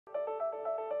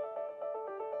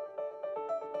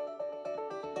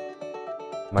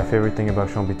My favorite thing about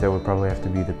Champittet would probably have to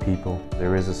be the people.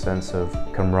 There is a sense of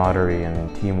camaraderie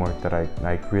and teamwork that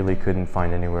I really couldn't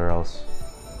find anywhere else.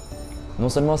 Non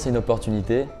seulement c'est une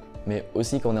opportunité, mais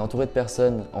aussi quand on est entouré de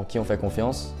personnes en qui on fait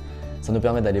confiance, ça nous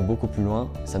permet d'aller beaucoup plus loin,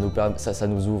 ça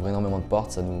nous ouvre énormément de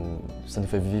portes, ça nous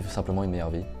fait vivre simplement une meilleure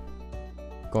vie.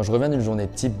 Quand je reviens d'une journée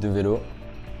type de vélo,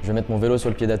 je vais mettre mon vélo sur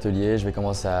le pied d'atelier, je vais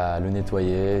commencer à le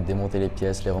nettoyer, démonter les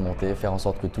pièces, les remonter, faire en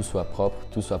sorte que tout soit propre,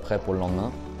 tout soit prêt pour le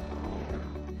lendemain.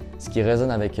 Ce qui résonne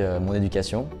avec mon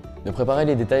éducation. De préparer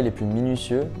les détails les plus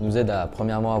minutieux nous aide à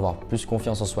premièrement avoir plus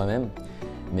confiance en soi-même,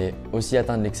 mais aussi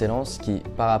atteindre l'excellence qui,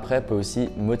 par après, peut aussi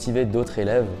motiver d'autres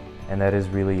élèves. And that is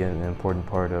really an important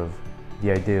part of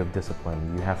the idea of discipline.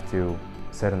 You have to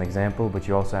set an example, but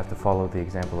you also have to follow the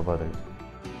example of others.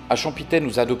 À Champittet,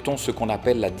 nous adoptons ce qu'on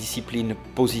appelle la discipline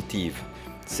positive.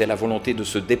 C'est la volonté de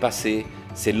se dépasser,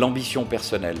 c'est l'ambition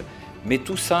personnelle. Mais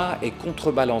tout ça est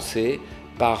contrebalancé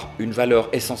par une valeur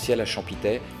essentielle à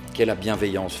Champittet, qui est la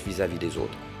bienveillance vis-à-vis des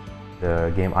autres.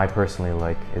 The game I personally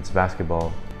like, it's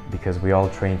basketball, because we all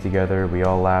train together, we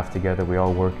all laugh together, we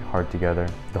all work hard together.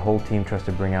 The whole team tries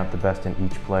to bring out the best in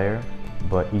each player,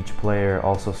 but each player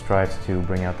also strives to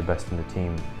bring out the best in the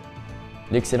team.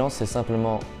 L'excellence, c'est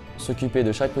simplement s'occuper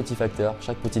de chaque petit facteur,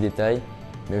 chaque petit détail,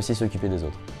 mais aussi s'occuper des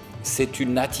autres. C'est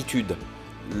une attitude,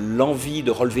 l'envie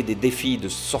de relever des défis, de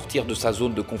sortir de sa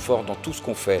zone de confort dans tout ce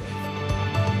qu'on fait.